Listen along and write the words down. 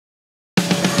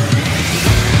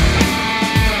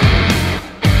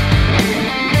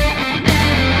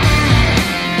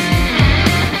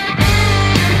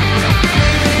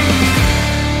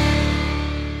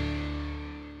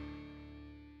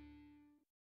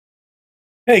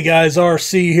Hey guys,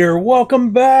 RC here.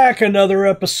 Welcome back. Another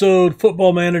episode,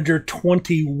 Football Manager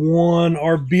 21,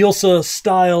 our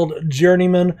Bielsa-styled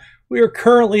Journeyman. We are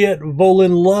currently at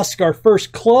Volyn Lutsk, our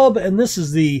first club, and this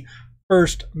is the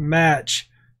first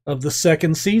match of the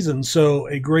second season. So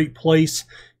a great place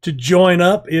to join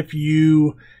up if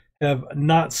you have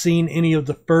not seen any of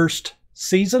the first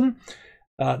season.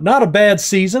 Not a bad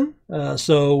season.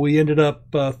 So we ended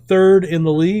up third in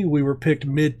the league. We were picked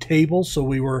mid-table, so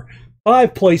we were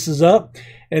 5 places up.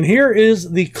 And here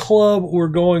is the club we're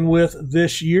going with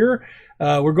this year.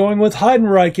 We're going with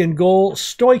Heidenreich in goal,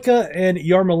 Stoika and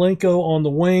Yarmolenko on the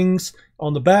wings.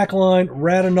 On the back line,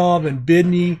 Radonov and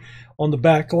Bidny on the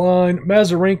back line.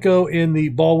 Mazurenko in the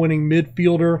ball-winning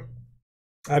midfielder.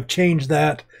 I've changed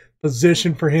that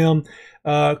position for him.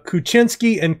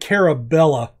 Kuczynski and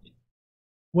Carabella.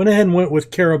 Went ahead and went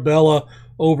with Carabella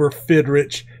over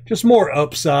Fidrich. Just more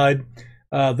upside.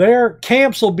 There,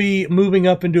 Camps will be moving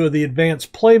up into the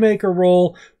advanced playmaker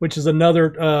role, which is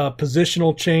another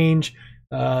positional change.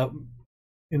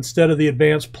 Instead of the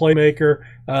advanced playmaker,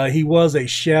 he was a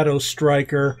shadow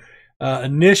striker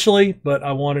initially, but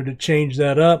I wanted to change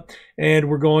that up. And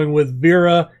we're going with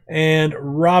Vera and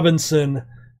Robinson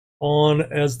on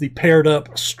as the paired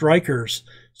up strikers.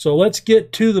 So let's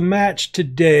get to the match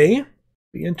today.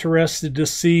 Be interested to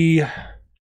see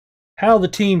how the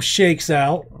team shakes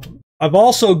out. I've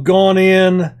also gone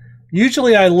in.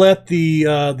 Usually, I let the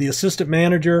assistant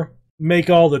manager make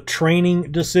all the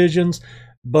training decisions,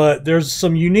 but there's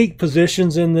some unique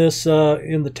positions in this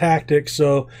in the tactics.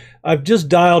 So I've just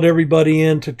dialed everybody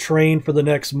in to train for the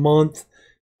next month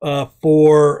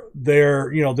for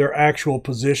their actual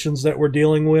positions that we're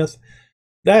dealing with.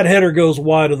 That header goes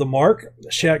wide of the mark.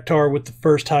 Shakhtar with the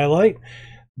first highlight,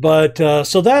 but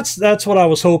so that's what I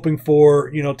was hoping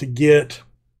for.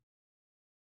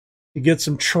 To get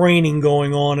some training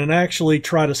going on and actually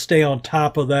try to stay on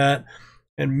top of that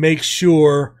and make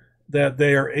sure that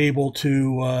they are able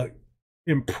to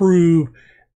improve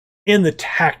in the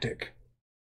tactic,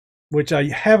 which I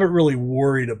haven't really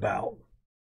worried about.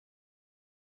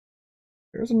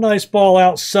 There's a nice ball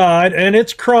outside, and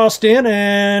it's crossed in,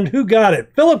 and who got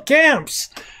it? Philip Camps.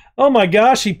 Oh my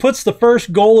gosh, he puts the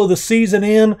first goal of the season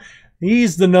in.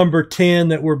 He's the number 10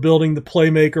 that we're building the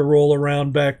playmaker role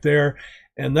around back there.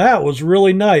 And that was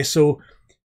really nice. So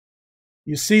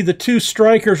you see the 2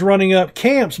 strikers running up.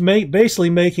 Camps basically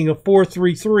making a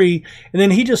 4-3-3. And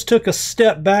then he just took a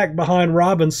step back behind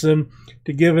Robinson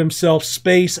to give himself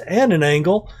space and an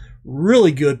angle.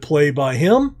 Really good play by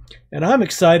him. And I'm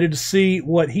excited to see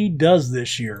what he does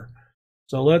this year.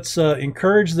 So let's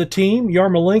encourage the team.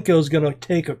 Yarmolenko is going to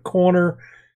take a corner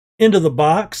into the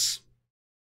box.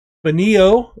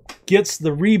 Benio gets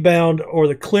the rebound or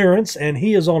the clearance, and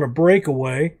he is on a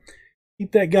breakaway.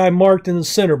 Keep that guy marked in the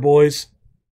center, boys.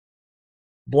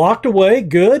 Blocked away,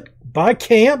 good, by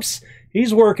Camps.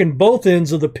 He's working both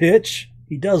ends of the pitch.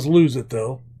 He does lose it,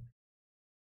 though.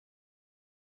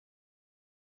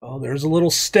 Oh, there's a little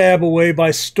stab away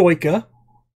by Stoika.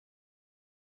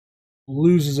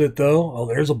 Loses it, though. Oh,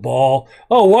 there's a ball.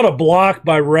 Oh, what a block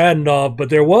by Radonov, but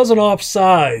there wasn't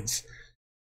offsides.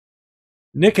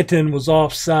 Nikitin was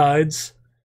offsides.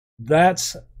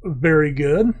 That's very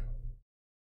good.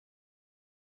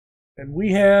 And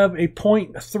we have a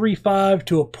 0.35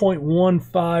 to a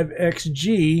 0.15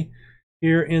 XG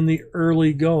here in the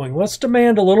early going. Let's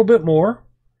demand a little bit more.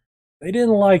 They didn't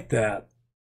like that.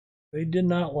 They did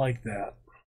not like that.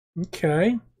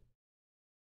 Okay.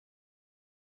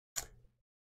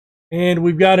 And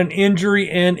we've got an injury,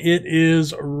 and it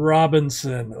is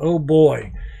Robinson. Oh,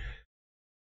 boy.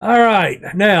 All right,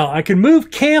 now I can move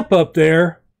Camp up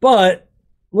there, but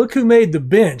look who made the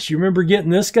bench. You remember getting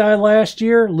this guy last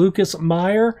year, Lucas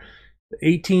Meyer, the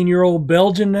 18-year-old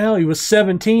Belgian now. He was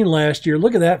 17 last year.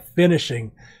 Look at that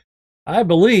finishing. I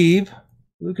believe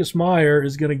Lucas Meyer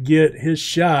is going to get his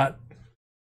shot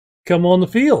come on the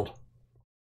field.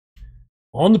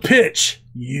 On the pitch.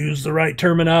 Use the right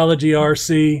terminology,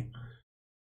 RC.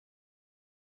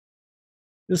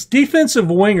 This defensive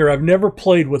winger, I've never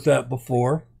played with that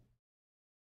before.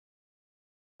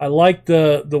 I like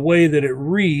the way that it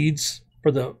reads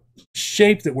for the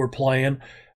shape that we're playing.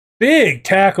 Big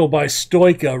tackle by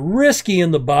Stoika. Risky in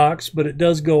the box, but it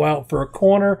does go out for a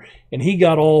corner, and he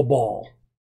got all ball.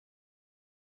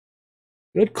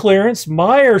 Good clearance.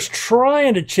 Myers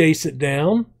trying to chase it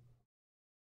down.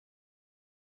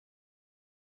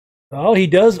 Oh, he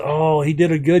does. Oh, he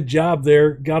did a good job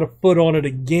there. Got a foot on it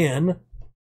again.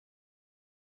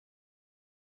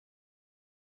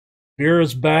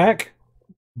 Vera's back.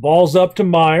 Ball's up to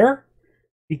Meyer.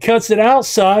 He cuts it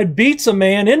outside, beats a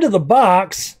man into the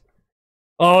box.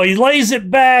 Oh, he lays it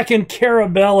back, and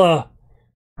Carabella.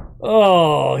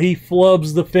 Oh, he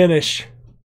flubs the finish.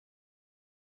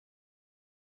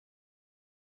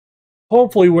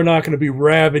 Hopefully we're not going to be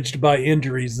ravaged by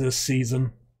injuries this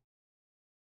season.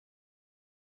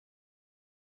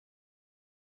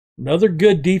 Another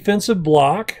good defensive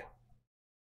block.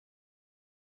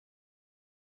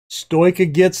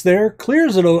 Stoica gets there,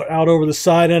 clears it out over the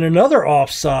side, and another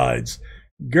offsides.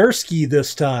 Gursky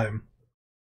this time.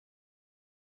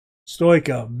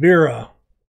 Stoica, Vera.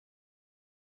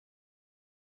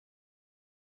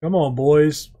 Come on,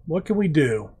 boys. What can we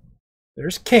do?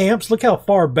 There's Camps. Look how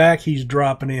far back he's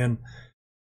dropping in.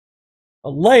 A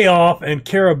layoff, and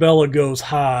Carabella goes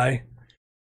high.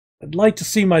 I'd like to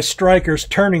see my strikers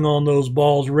turning on those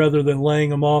balls rather than laying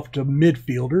them off to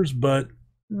midfielders, but...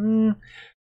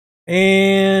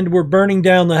 And we're burning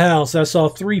down the house. I saw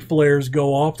 3 flares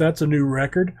go off. That's a new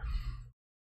record.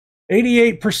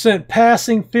 88%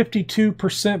 passing,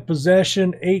 52%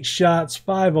 possession, 8 shots,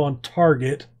 5 on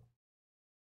target.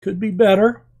 Could be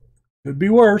better. Could be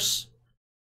worse.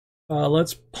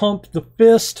 Let's pump the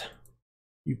fist.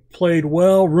 You played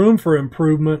well. Room for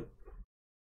improvement.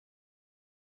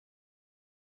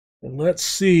 And let's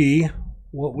see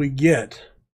what we get.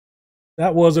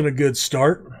 That wasn't a good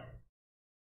start.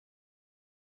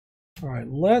 All right,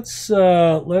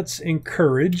 let's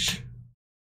encourage.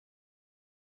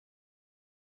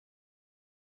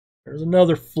 There's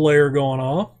another flare going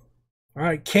off. All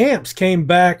right, Camps came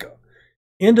back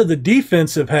into the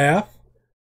defensive half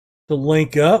to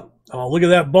link up. Oh, look at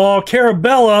that ball.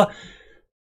 Carabella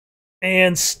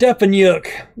and Stepanyuk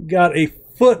got a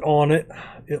foot on it,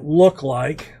 it looked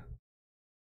like.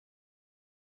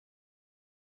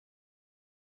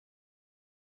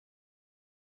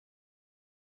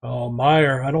 Oh,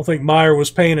 Meyer. I don't think Meyer was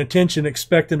paying attention,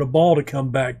 expecting a ball to come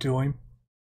back to him.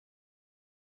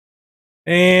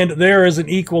 And there is an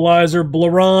equalizer.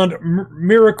 Blarand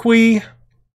Miraqui.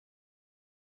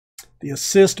 The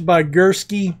assist by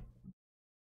Gursky.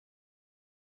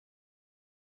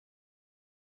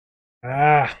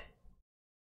 All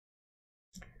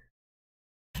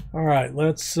right,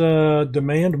 let's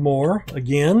demand more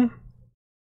again.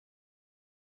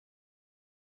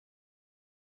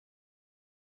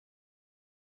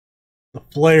 The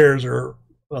flares are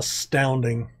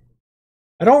astounding.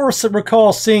 I don't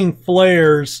recall seeing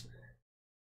flares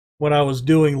when I was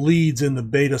doing leads in the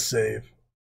beta save.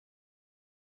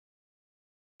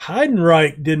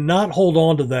 Heidenreich did not hold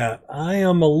on to that. I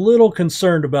am a little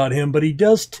concerned about him, but he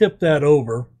does tip that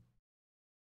over.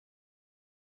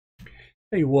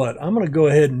 Tell you what, I'm going to go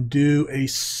ahead and do a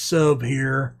sub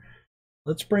here.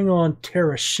 Let's bring on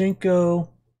Terashenko.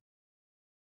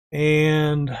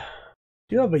 And I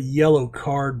do have a yellow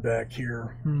card back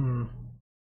here.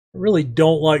 I really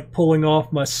don't like pulling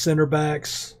off my center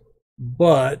backs,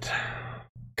 but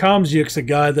Komziuk's a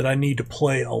guy that I need to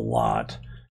play a lot.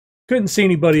 Couldn't see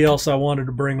anybody else I wanted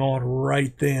to bring on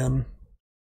right then.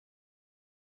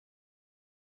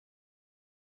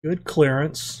 Good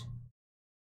clearance.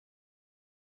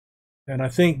 And I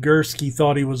think Gursky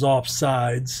thought he was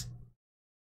offsides.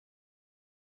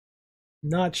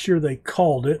 Not sure they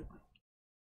called it.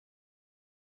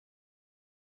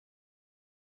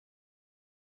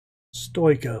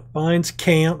 Stoica finds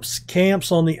Camps.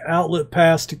 Camps on the outlet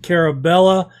pass to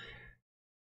Carabella.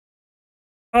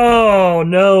 Oh,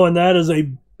 no, and that is a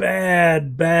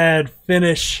bad, bad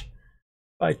finish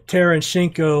by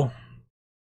Terashenko.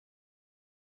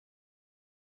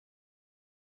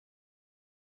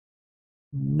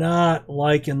 Not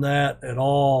liking that at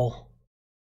all.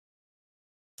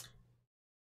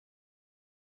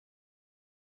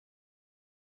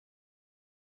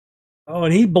 Oh,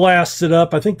 and he blasts it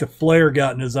up. I think the flare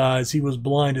got in his eyes. He was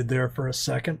blinded there for a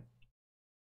second.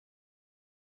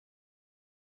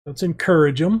 Let's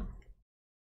encourage him.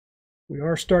 We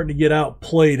are starting to get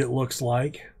outplayed, it looks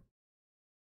like.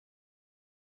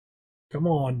 Come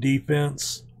on,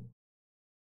 defense.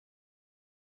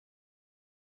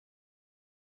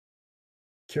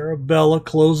 Carabella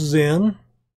closes in.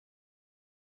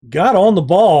 Got on the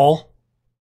ball.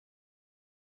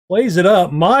 Plays it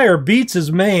up. Meyer beats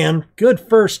his man. Good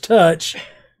first touch.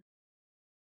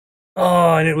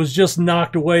 Oh, and it was just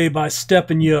knocked away by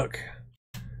Stepanyuk.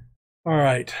 All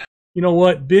right. You know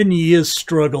what? Bidney is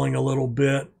struggling a little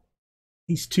bit.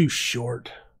 He's too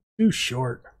short. Too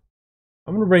short.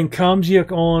 I'm going to bring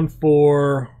Komziuk on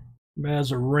for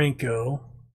Mazurenko.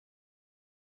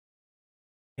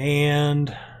 And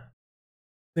I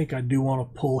think I do want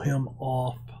to pull him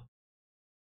off.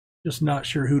 Just not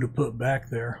sure who to put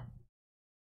back there.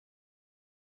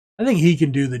 I think he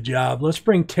can do the job. Let's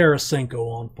bring Tarasenko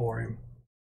on for him.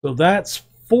 So that's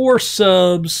 4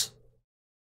 subs.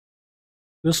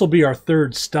 This will be our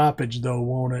 3rd stoppage, though,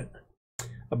 won't it?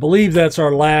 I believe that's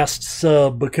our last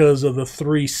sub because of the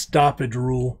 3 stoppage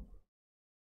rule.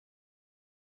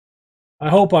 I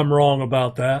hope I'm wrong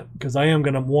about that, because I am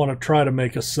going to want to try to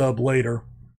make a sub later.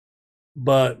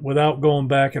 But without going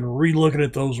back and re-looking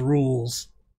at those rules,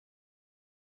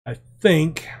 I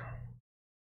think...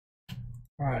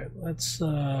 All right, let's...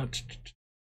 I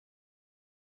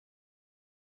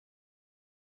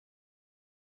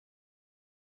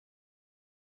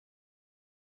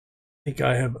think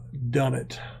I have done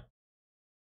it.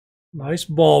 Nice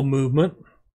ball movement.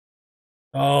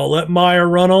 Oh, let Meyer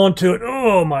run onto it.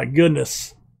 Oh, my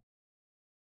goodness.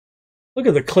 Look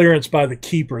at the clearance by the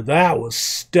keeper. That was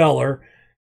stellar.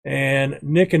 And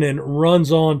Nikkanen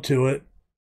runs onto it.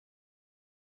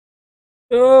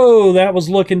 Oh, that was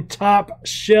looking top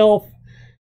shelf.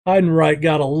 Heidenreich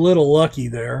got a little lucky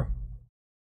there.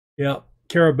 Yep,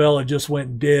 Carabella just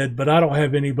went dead, but I don't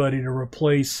have anybody to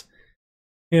replace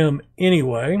him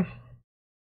anyway.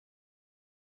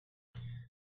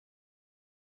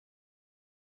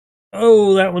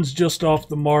 Oh, that one's just off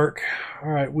the mark. All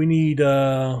right, we need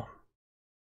to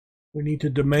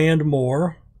demand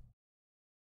more.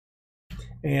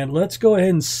 And let's go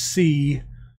ahead and see,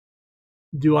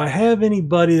 do I have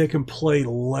anybody that can play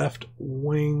left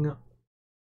wing?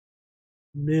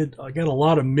 Mid, I got a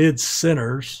lot of mid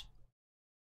centers.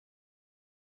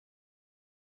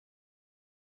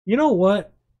 You know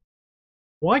what?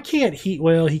 Why can't he,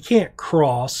 well, he can't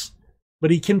cross, but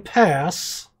he can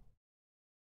pass.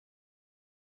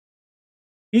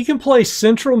 He can play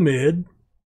central mid,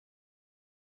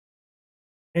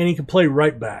 and he can play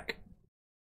right back.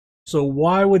 So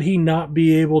why would he not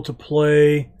be able to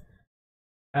play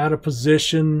out of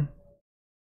position?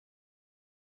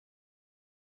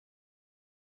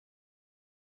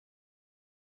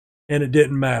 And it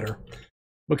didn't matter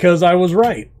because I was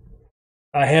right.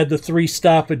 I had the 3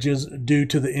 stoppages due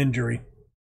to the injury.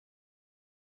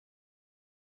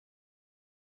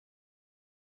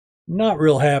 Not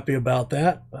real happy about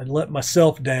that. I let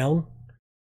myself down.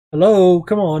 Hello,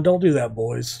 come on, don't do that,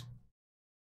 boys.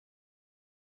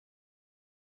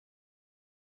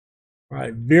 All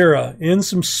right, Vera in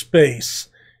some space.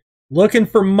 Looking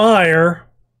for Meyer.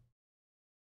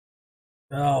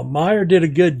 Oh, Meyer did a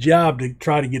good job to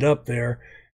try to get up there.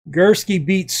 Gursky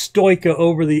beats Stoika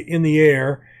over in the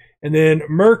air. And then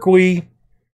Merkwe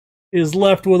is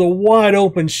left with a wide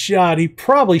open shot. He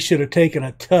probably should have taken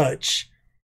a touch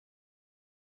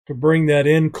to bring that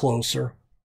in closer.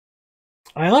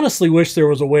 I honestly wish there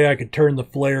was a way I could turn the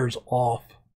flares off.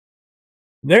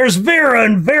 There's Vera,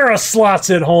 and Vera slots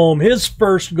it home. His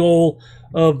first goal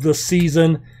of the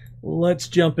season. Let's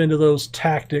jump into those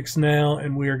tactics now,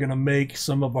 and we are going to make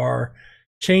some of our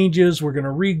changes. We're going to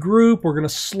regroup. We're going to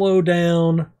slow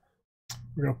down.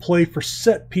 We're going to play for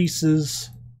set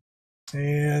pieces.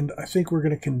 And I think we're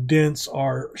going to condense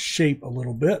our shape a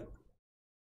little bit.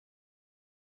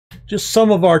 Just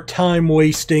some of our time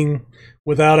wasting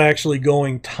without actually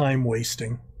going time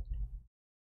wasting.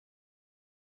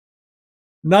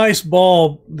 Nice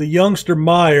ball, the youngster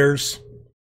Myers.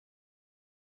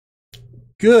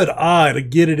 Good eye to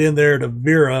get it in there to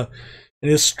Vera.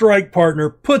 And his strike partner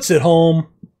puts it home.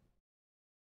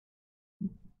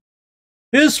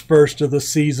 His first of the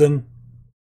season.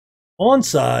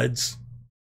 Onsides.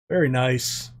 Very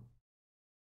nice.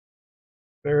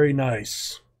 Very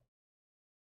nice.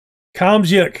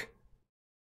 Kamzyk.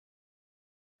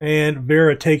 And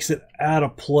Vera takes it out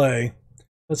of play.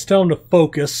 Let's tell him to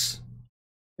focus.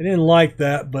 I didn't like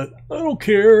that, but I don't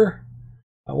care.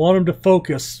 I want him to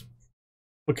focus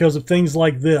because of things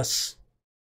like this.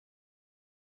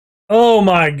 Oh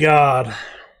my God.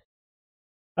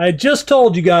 I just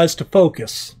told you guys to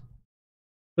focus.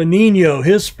 Benigno,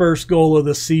 his first goal of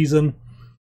the season,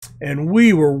 and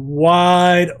we were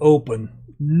wide open.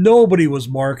 Nobody was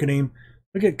marking him.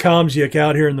 Look at Kamzyk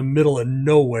out here in the middle of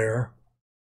nowhere.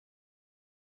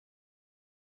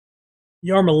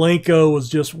 Yarmolenko was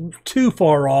just too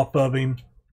far off of him.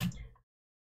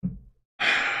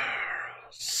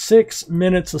 6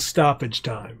 minutes of stoppage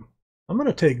time. I'm going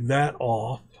to take that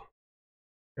off.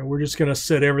 And we're just going to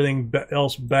set everything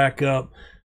else back up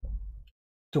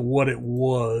to what it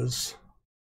was.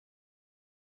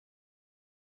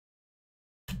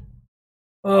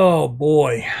 Oh,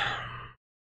 boy.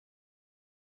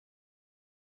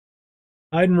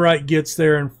 Heidenreich gets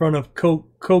there in front of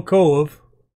Kokov.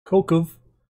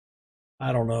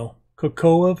 I don't know.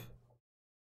 Kokov.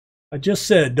 I just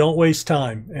said don't waste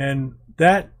time. And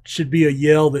that should be a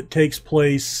yell that takes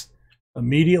place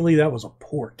immediately. That was a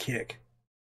poor kick.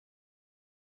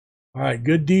 All right,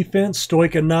 good defense.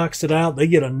 Stoica knocks it out. They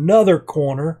get another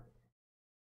corner.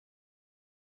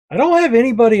 I don't have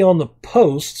anybody on the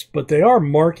posts, but they are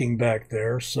marking back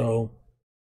there, so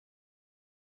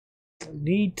I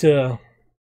need to...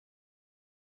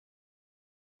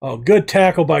 Oh, good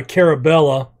tackle by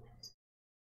Carabella.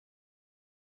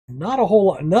 Not a whole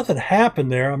lot, nothing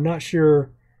happened there. I'm not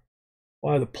sure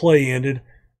why the play ended.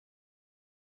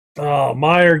 Oh,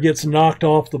 Meyer gets knocked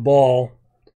off the ball.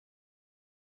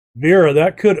 Vera,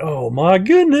 that could, oh my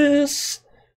goodness.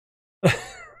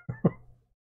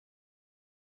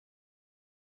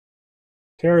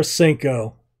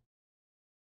 Tarasenko.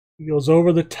 He goes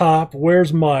over the top.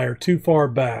 Where's Meyer? Too far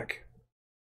back.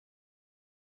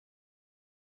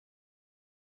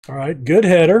 All right, good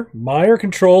header. Meyer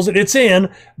controls it. It's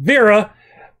in. Vera.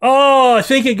 Oh, I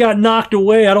think it got knocked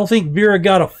away. I don't think Vera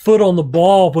got a foot on the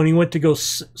ball when he went to go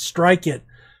strike it.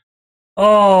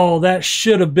 Oh, that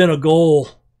should have been a goal.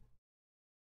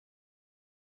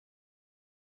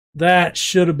 That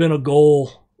should have been a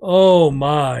goal. Oh,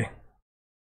 my.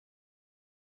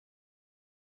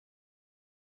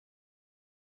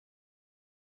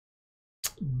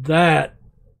 That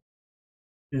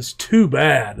is too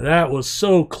bad. That was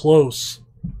so close.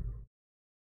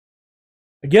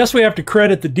 I guess we have to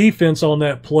credit the defense on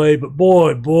that play, but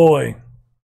boy,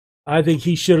 I think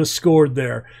he should have scored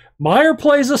there. Meyer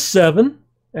plays a 7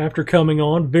 after coming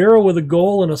on. Vera with a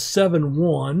goal and a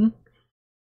 7-1.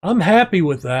 I'm happy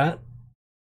with that.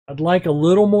 I'd like a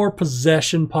little more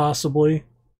possession possibly.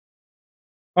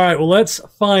 All right, well, let's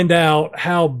find out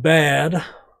how bad.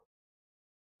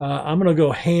 I'm going to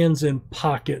go hands in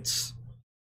pockets.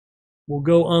 We'll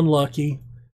go unlucky.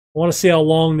 I want to see how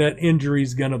long that injury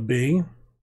is going to be.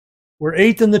 We're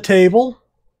 8th in the table.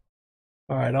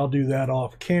 All right, I'll do that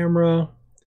off camera.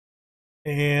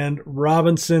 And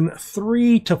Robinson,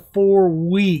 3 to 4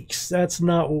 weeks. That's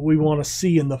not what we want to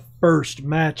see in the first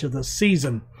match of the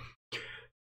season,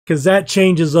 because that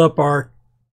changes up our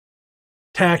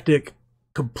tactic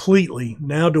completely.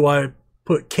 Now, do I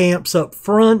put Camps up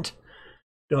front?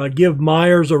 Do I give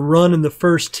Myers a run in the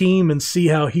first team and see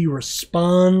how he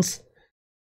responds?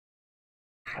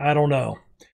 I don't know.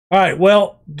 All right,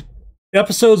 well,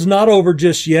 episode's not over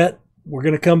just yet. We're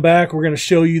going to come back. We're going to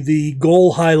show you the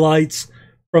goal highlights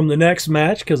from the next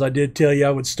match, because I did tell you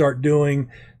I would start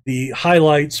doing the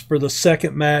highlights for the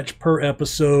second match per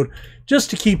episode just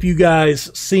to keep you guys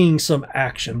seeing some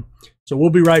action. So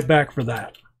we'll be right back for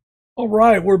that. All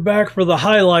right, we're back for the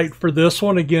highlight for this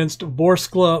one against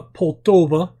Vorskla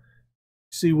Poltava.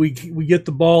 See, we get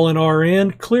the ball in our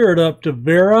end, clear it up to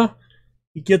Vera.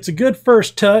 He gets a good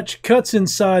first touch, cuts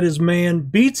inside his man,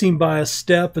 beats him by a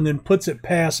step, and then puts it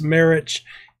past Maric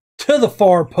to the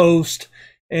far post.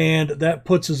 And that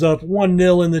puts us up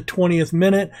 1-0 in the 20th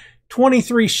minute.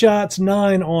 23 shots,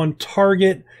 9 on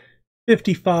target,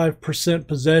 55%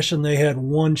 possession. They had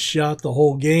 1 shot the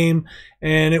whole game,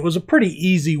 and it was a pretty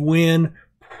easy win.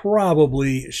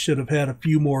 Probably should have had a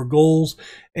few more goals,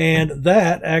 and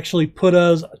that actually put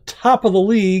us top of the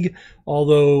league,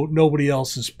 although nobody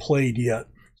else has played yet.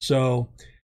 So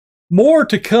more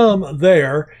to come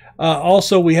there.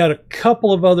 Also, we had a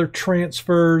couple of other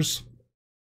transfers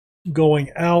going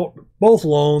out, both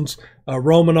loans.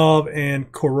 Romanov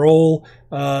and Korol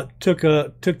took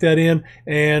that in,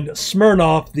 and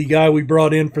Smirnov, the guy we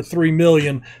brought in for $3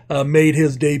 million, made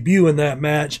his debut in that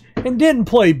match and didn't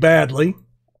play badly.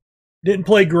 Didn't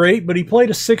play great, but he played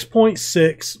a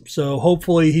 6.6, so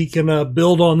hopefully he can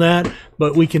build on that.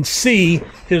 But we can see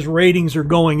his ratings are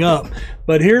going up.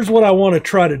 But here's what I want to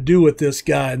try to do with this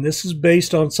guy, and this is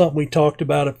based on something we talked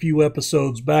about a few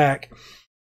episodes back.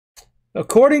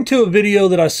 According to a video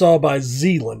that I saw by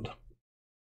Zealand,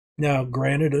 now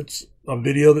granted it's a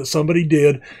video that somebody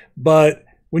did, but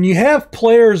when you have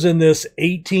players in this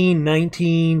 18,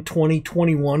 19, 20,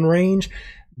 21 range,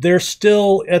 they're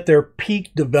still at their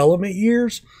peak development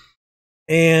years.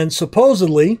 And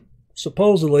supposedly,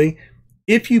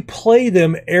 if you play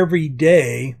them every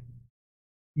day,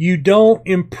 you don't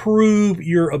improve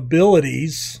your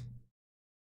abilities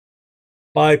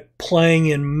by playing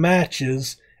in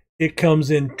matches. It comes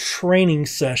in training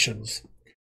sessions.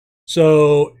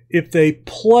 So if they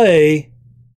play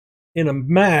in a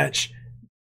match,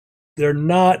 they're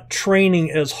not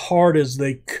training as hard as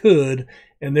they could,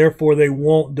 and therefore they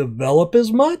won't develop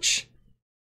as much.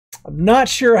 I'm not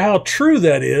sure how true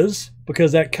that is,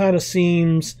 because that kind of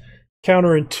seems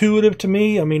counterintuitive to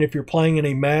me. I mean, if you're playing in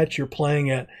a match, you're playing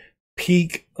at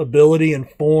peak ability and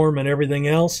form and everything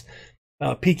else,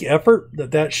 peak effort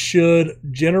that should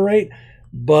generate.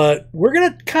 But we're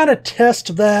going to kind of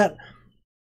test that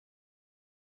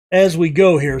as we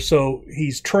go here. So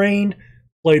he's trained.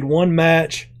 Played one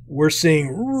match. We're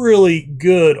seeing really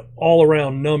good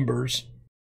all-around numbers.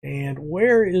 And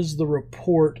where is the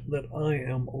report that I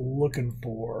am looking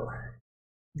for?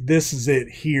 This is it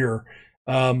here.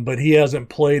 But he hasn't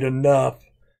played enough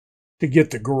to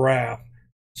get the graph.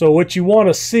 So what you want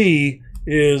to see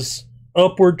is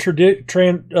upward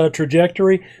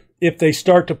trajectory. If they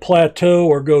start to plateau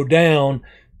or go down,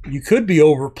 you could be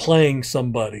overplaying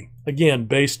somebody. Again,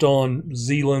 based on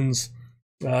Zealand's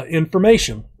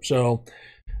information. So,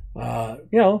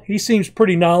 he seems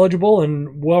pretty knowledgeable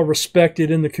and well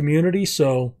respected in the community.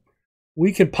 So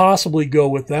we could possibly go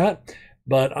with that.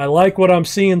 But I like what I'm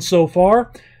seeing so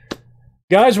far.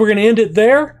 Guys, we're going to end it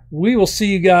there. We will see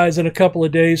you guys in a couple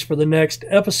of days for the next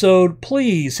episode.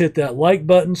 Please hit that like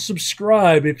button,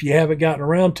 subscribe if you haven't gotten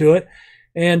around to it,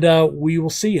 and we will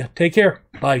see you. Take care.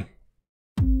 Bye.